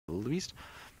wildebeest.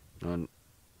 And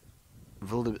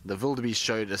the wildebeest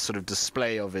showed a sort of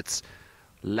display of its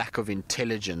lack of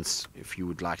intelligence, if you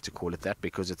would like to call it that,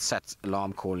 because it sat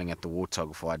alarm calling at the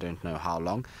warthog for I don't know how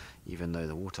long, even though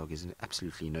the warthog is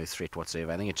absolutely no threat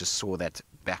whatsoever. I think it just saw that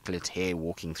backlit hare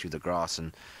walking through the grass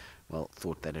and, well,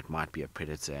 thought that it might be a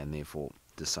predator, and therefore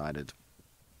decided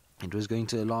it was going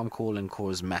to alarm call and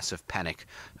cause massive panic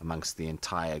amongst the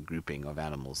entire grouping of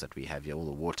animals that we have here. All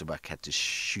the waterbuck had to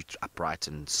shoot upright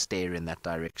and stare in that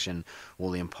direction.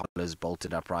 All the impalas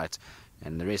bolted upright,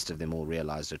 and the rest of them all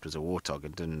realized it was a warthog.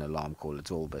 It didn't alarm call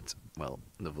at all, but, well,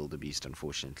 the wildebeest,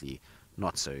 unfortunately,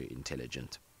 not so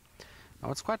intelligent. Now,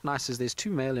 what's quite nice is there's 2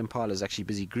 male impalas actually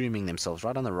busy grooming themselves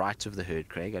right on the right of the herd,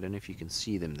 Craig. I don't know if you can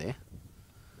see them there.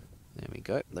 There we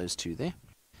go, those 2 there.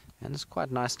 And it's quite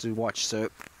nice to watch. So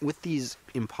with these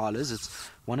impalas,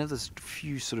 it's one of the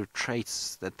few sort of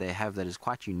traits that they have that is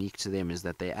quite unique to them, is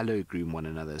that they allo-groom one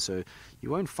another. So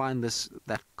you won't find this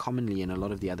that commonly in a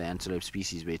lot of the other antelope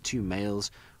species, where 2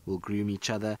 males will groom each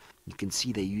other. You can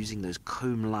see they're using those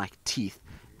comb-like teeth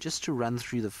just to run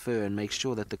through the fur and make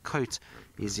sure that the coat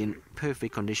is in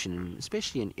perfect condition,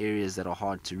 especially in areas that are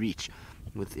hard to reach.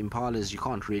 With impalas, you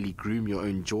can't really groom your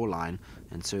own jawline,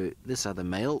 and so this other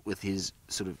male, with his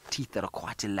sort of teeth that are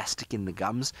quite elastic in the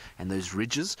gums and those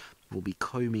ridges, will be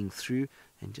combing through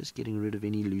and just getting rid of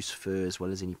any loose fur as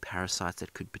well as any parasites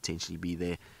that could potentially be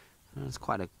there. And it's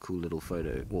quite a cool little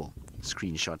photo, well,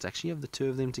 screenshots actually, of the 2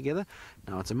 of them together.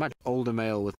 Now it's a much older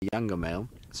male with a younger male,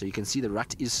 so you can see the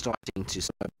rut is starting to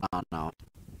slow down now.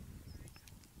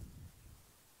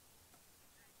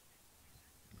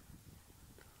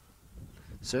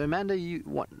 So Amanda,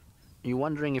 you're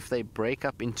wondering if they break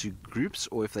up into groups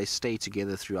or if they stay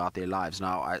together throughout their lives.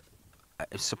 Now, I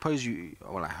suppose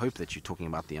I hope that you're talking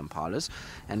about the impalas.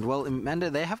 And, well, Amanda,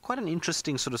 they have quite an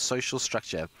interesting sort of social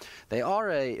structure. They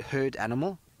are a herd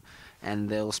animal, and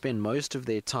they'll spend most of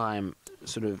their time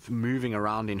sort of moving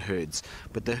around in herds.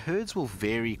 But the herds will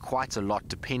vary quite a lot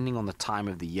depending on the time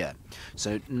of the year.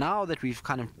 So now that we've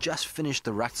kind of just finished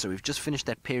the rut, so we've just finished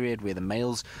that period where the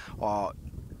males are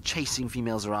chasing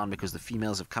females around because the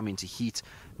females have come into heat,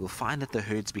 we'll find that the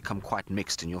herds become quite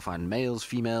mixed, and you'll find males,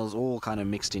 females, all kind of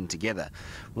mixed in together.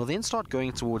 We'll then start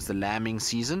going towards the lambing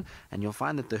season, and you'll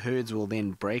find that the herds will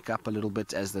then break up a little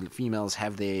bit as the females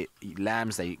have their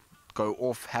lambs. They go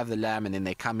off, have the lamb, and then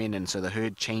they come in, and so the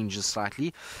herd changes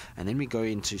slightly. And then we go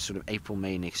into sort of April,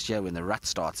 May next year when the rut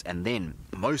starts, and then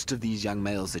most of these young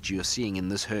males that you're seeing in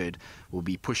this herd will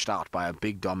be pushed out by a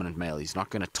big dominant male. He's not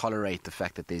going to tolerate the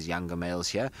fact that there's younger males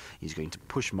here. He's going to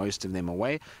push most of them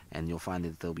away, and you'll find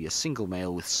that there'll be a single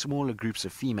male with smaller groups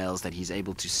of females that he's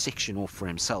able to section off for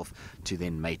himself to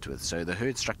then mate with. So the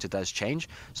herd structure does change,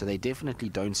 so they definitely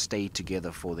don't stay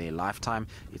together for their lifetime.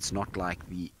 It's not like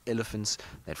the elephants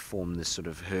that form this sort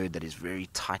of herd that is very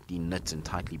tightly knit and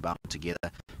tightly bound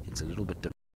together. It's a little bit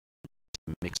different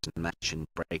to mix and match and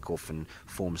break off and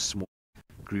form small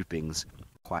groupings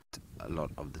quite a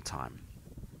lot of the time.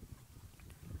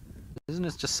 Isn't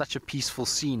it just such a peaceful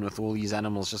scene with all these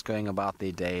animals just going about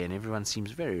their day, and everyone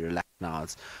seems very relaxed now?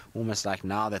 It's almost like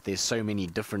now that there's so many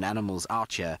different animals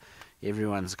out here,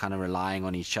 everyone's kind of relying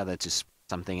on each other to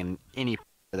something, and any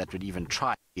that would even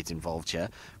try to get involved here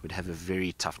would have a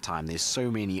very tough time. There's so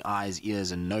many eyes,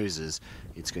 ears and noses,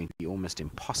 it's going to be almost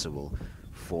impossible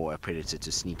for a predator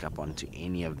to sneak up onto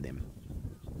any of them.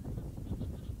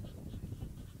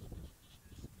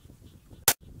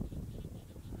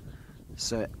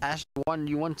 So, Ash,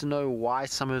 you want to know why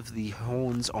some of the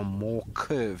horns are more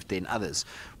curved than others?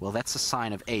 Well, that's a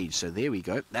sign of age. So there we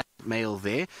go. That male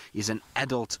there is an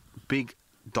adult, big,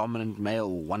 dominant male,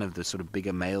 or one of the sort of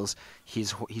bigger males.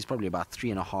 He's probably about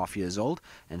 3.5 years old,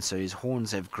 and so his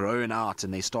horns have grown out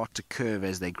and they start to curve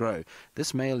as they grow.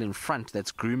 This male in front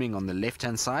that's grooming on the left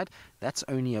hand side, that's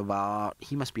only about,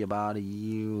 he must be about 2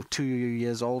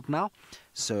 years old now.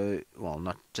 So, well,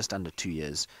 not just under 2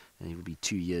 years, and he will be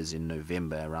 2 years in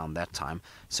November around that time.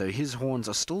 So his horns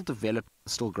are still developed,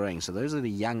 still growing. So those are the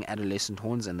young adolescent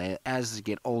horns, and as they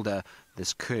get older,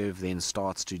 this curve then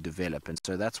starts to develop, and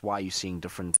so that's why you're seeing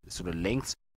different sort of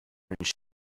lengths. The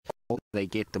older they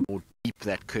get, the more deep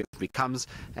that curve becomes,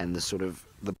 and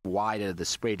the wider the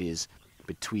spread is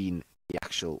between the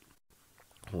actual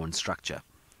horn structure.